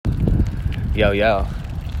Yo.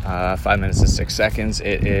 5 minutes and 6 seconds.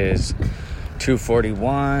 It is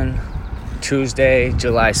 2:41, Tuesday,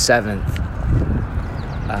 July 7th.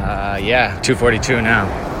 2:42 now.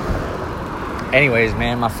 Anyways,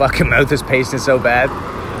 man, my fucking mouth is pasting so bad.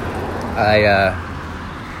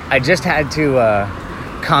 I just had to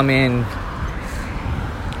come in.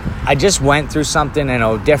 I just went through something in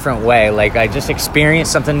a different way. Like, I just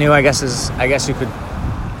experienced something new, I guess you could...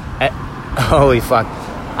 Holy fuck.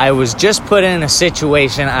 I was just put in a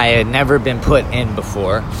situation I had never been put in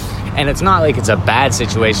before. And it's not like it's a bad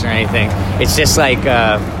situation or anything. It's just like,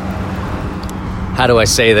 how do I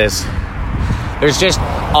say this? There's just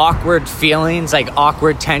awkward feelings, like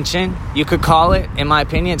awkward tension, you could call it, in my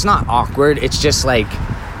opinion. It's not awkward. It's just like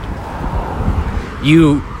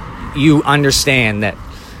you understand that,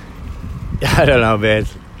 I don't know, man.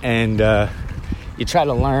 And you try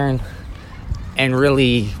to learn and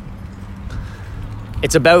really...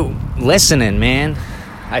 It's about listening, man,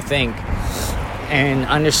 I think, and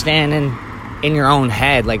understanding in your own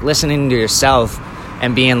head, like listening to yourself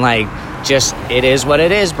and being like, just, it is what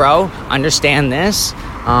it is, bro. Understand this.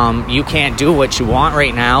 You can't do what you want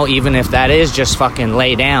right now, even if that is just fucking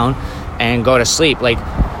lay down and go to sleep. Like,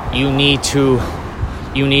 you need to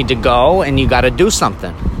go and you got to do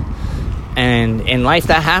something. And in life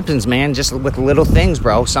that happens, man, just with little things,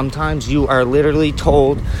 bro. Sometimes you are literally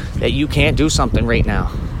told that you can't do something right now.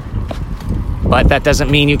 But that doesn't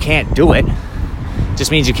mean you can't do it. It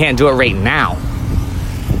just means you can't do it right now.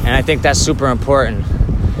 And I think that's super important.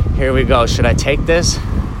 Here we go. Should I take this?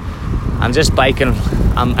 I'm just biking.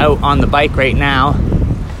 I'm out on the bike right now.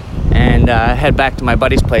 And head back to my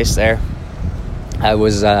buddy's place there. I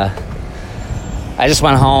just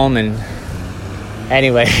went home and...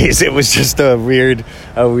 Anyways, it was just a weird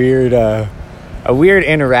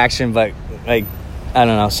interaction, but like, I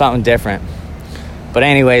don't know, something different. But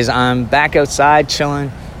anyways, I'm back outside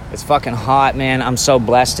chilling. It's fucking hot, man. I'm so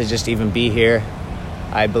blessed to just even be here.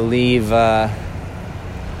 I believe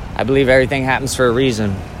everything happens for a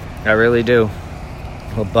reason. I really do. A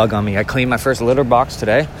little bug on me. I cleaned my first litter box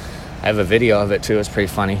today. I have a video of it too. It's pretty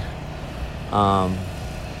funny.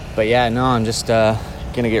 But yeah, no, I'm just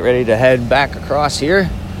gonna get ready to head back across here.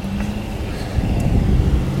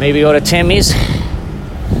 Maybe go to Timmy's,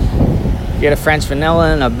 get a French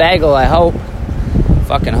vanilla and a bagel, I hope.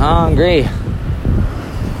 Fucking hungry.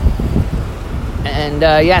 And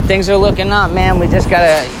things are looking up, man. You just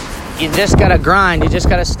gotta grind. You just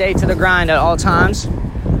gotta stay to the grind at all times.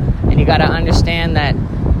 And you gotta understand that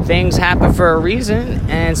things happen for a reason,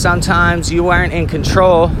 and sometimes you aren't in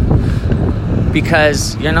control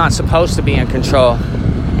because you're not supposed to be in control.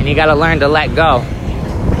 And you got to learn to let go.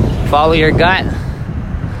 Follow your gut.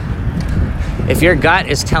 If your gut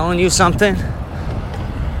is telling you something,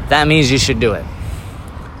 that means you should do it.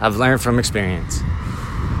 I've learned from experience.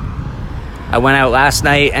 I went out last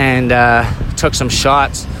night and took some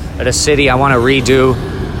shots at a city. I want to redo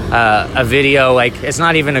a video. Like, it's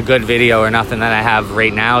not even a good video or nothing that I have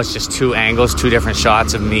right now. It's just two angles, two different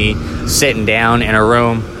shots of me sitting down in a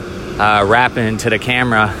room, rapping into the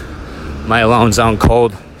camera my Alone Zone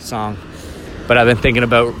Cold song. But I've been thinking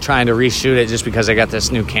about trying to reshoot it just because I got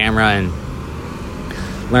this new camera and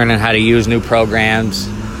learning how to use new programs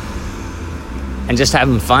and just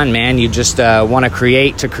having fun, man. You just want to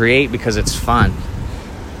create because it's fun.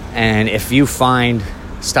 And if you find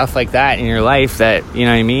stuff like that in your life that, you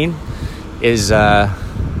know what I mean, is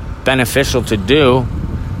beneficial to do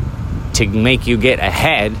to make you get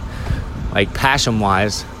ahead, like passion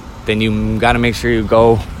wise, then you got to make sure you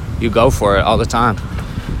go for it all the time.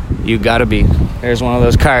 You gotta be. There's one of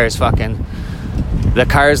those cars, fucking the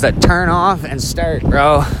cars that turn off and start,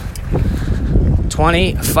 bro.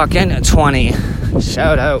 20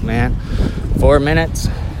 shout out, man. 4 minutes,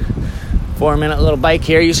 4 minute little bike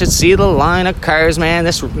here. You should see the line of cars, man.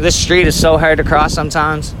 This street is so hard to cross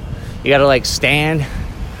sometimes. You gotta like stand.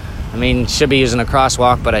 I mean, should be using a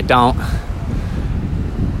crosswalk, but I don't,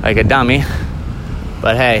 like a dummy.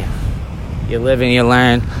 But hey, you live and you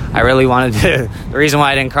learn. I really wanted to... The reason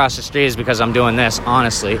why I didn't cross the street is because I'm doing this,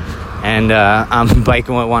 honestly. And I'm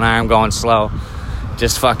biking with one arm, going slow.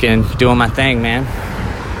 Just fucking doing my thing, man.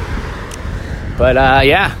 But,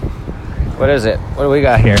 What is it? What do we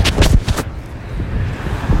got here?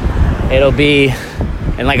 It'll be...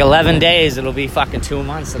 In like 11 days, it'll be fucking 2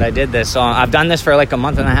 months that I did this. So I've done this for like a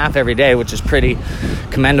month and a half every day, which is pretty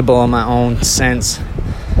commendable in my own sense.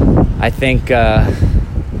 I think...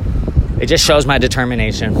 It just shows my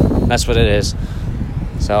determination. That's what it is.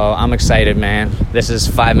 So I'm excited, man. This is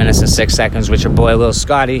 5 minutes and 6 seconds with your boy, Lil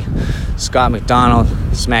Scotty, Scott McDonald,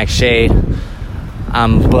 Smack Shade.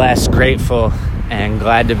 I'm blessed, grateful, and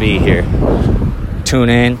glad to be here. Tune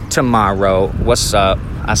in tomorrow. What's up?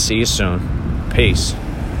 I'll see you soon. Peace.